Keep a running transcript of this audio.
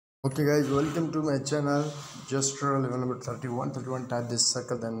Okay guys, welcome to my channel. Just draw level number 31. Type this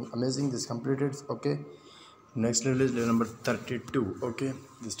circle, then amazing, this completed. Okay, next level is level number 32. Okay,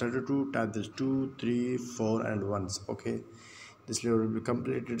 this 32, type this 2 3 4 and ones. Okay, this level will be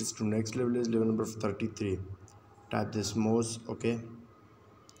completed. To next level is level number 33. Type this most. Okay,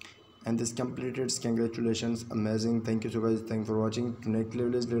 and this completed. Congratulations, amazing, thank you so guys, thanks for watching. To next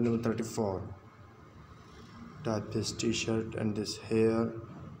level is level number 34. Type this t-shirt and this hair.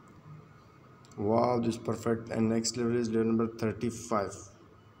 Wow, this perfect. And next level is level number 35.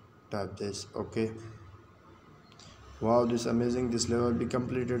 Tap this. Okay, wow, this amazing, this level be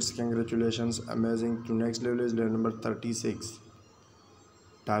completed, congratulations, amazing. To next level is level number 36.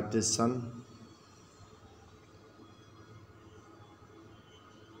 Tap this sun.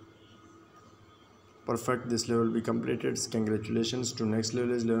 Perfect, this level be completed, congratulations. To next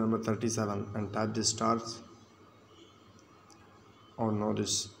level is level number 37 and tap this stars. Oh no,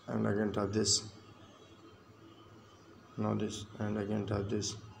 this, and again tap this. No, this, and again tap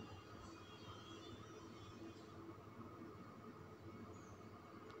this.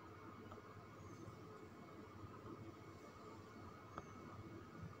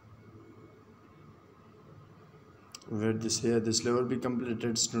 Where this here, this level be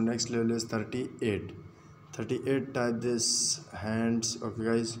completed. To next level is 38. 38, type this hands. Okay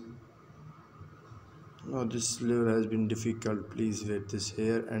guys, no, this level has been difficult, please wait this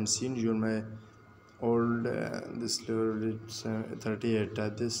here. And since you my old this level it's 38,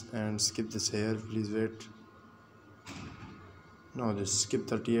 type this and skip this here, please wait. No, this skip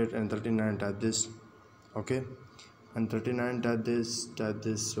 38 and 39, type this. Okay, and 39, type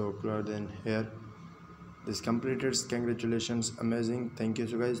this. So clear, then here this completed, congratulations, amazing, thank you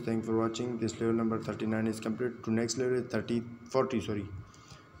so guys, thanks for watching. This level number 39 is complete. To next level is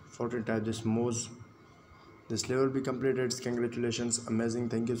 40, type this most. This level be completed, congratulations, amazing,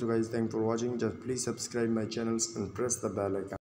 thank you so guys, thanks for watching. Just please subscribe my channels and press the bell icon.